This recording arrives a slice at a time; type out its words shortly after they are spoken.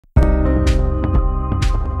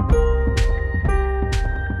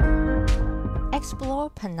Explore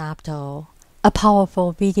Panopto, a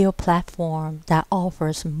powerful video platform that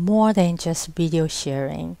offers more than just video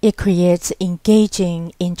sharing. It creates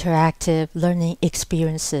engaging, interactive learning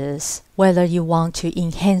experiences. Whether you want to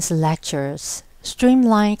enhance lectures,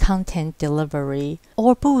 streamline content delivery,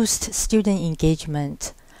 or boost student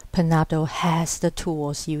engagement, Panopto has the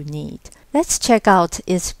tools you need. Let's check out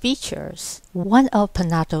its features. One of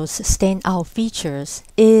Panopto's standout features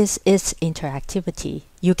is its interactivity.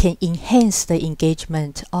 You can enhance the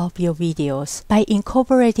engagement of your videos by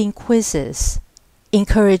incorporating quizzes,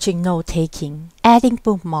 encouraging note-taking, adding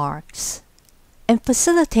bookmarks, and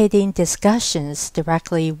facilitating discussions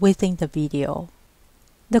directly within the video.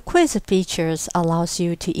 The quiz features allows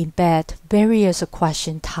you to embed various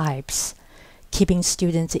question types, keeping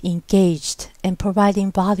students engaged and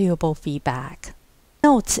providing valuable feedback.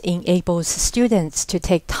 Notes enables students to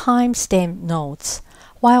take time-stamped notes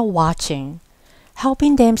while watching,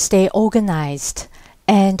 helping them stay organized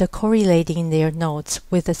and correlating their notes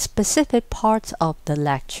with the specific parts of the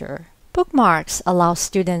lecture. Bookmarks allow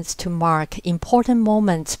students to mark important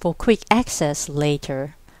moments for quick access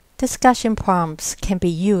later. Discussion prompts can be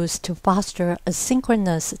used to foster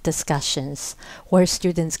asynchronous discussions where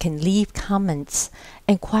students can leave comments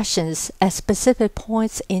and questions at specific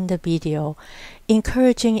points in the video,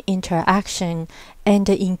 encouraging interaction and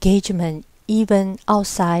engagement even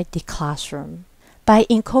outside the classroom. By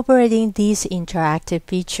incorporating these interactive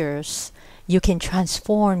features, you can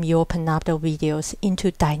transform your Panopto videos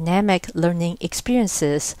into dynamic learning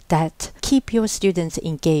experiences that keep your students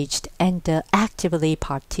engaged and actively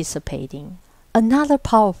participating. Another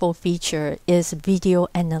powerful feature is video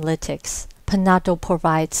analytics. Panopto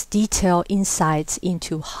provides detailed insights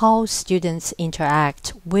into how students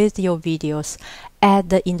interact with your videos at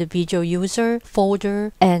the individual user,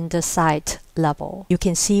 folder, and the site level. You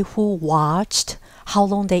can see who watched, how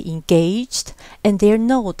long they engaged, and their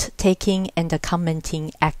note-taking and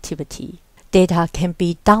commenting activity. Data can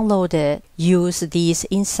be downloaded. Use these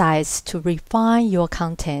insights to refine your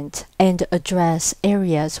content and address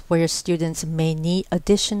areas where students may need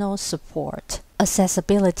additional support.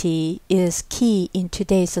 Accessibility is key in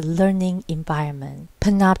today's learning environment.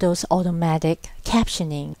 Panopto's automatic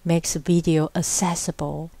captioning makes video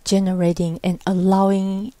accessible, generating and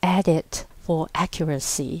allowing edit for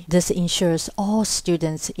accuracy. This ensures all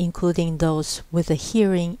students, including those with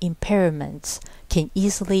hearing impairments, can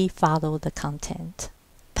easily follow the content.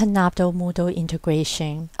 Panopto Moodle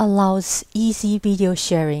integration allows easy video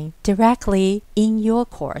sharing directly in your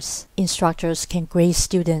course. Instructors can grade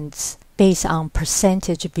students based on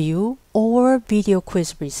percentage view or video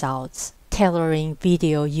quiz results, tailoring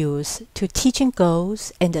video use to teaching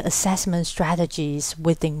goals and assessment strategies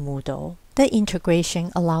within Moodle. The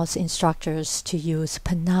integration allows instructors to use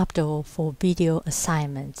Panopto for video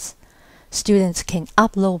assignments. Students can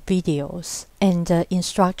upload videos, and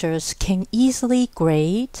instructors can easily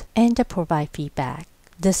grade and provide feedback.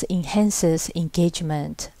 This enhances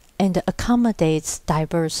engagement and accommodates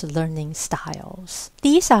diverse learning styles.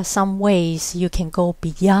 These are some ways you can go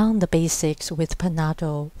beyond the basics with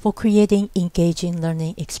Panopto for creating engaging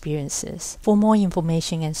learning experiences. For more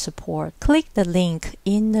information and support, click the link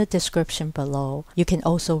in the description below. You can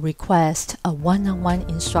also request a one-on-one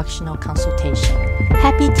instructional consultation.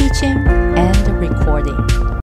 Happy teaching and recording!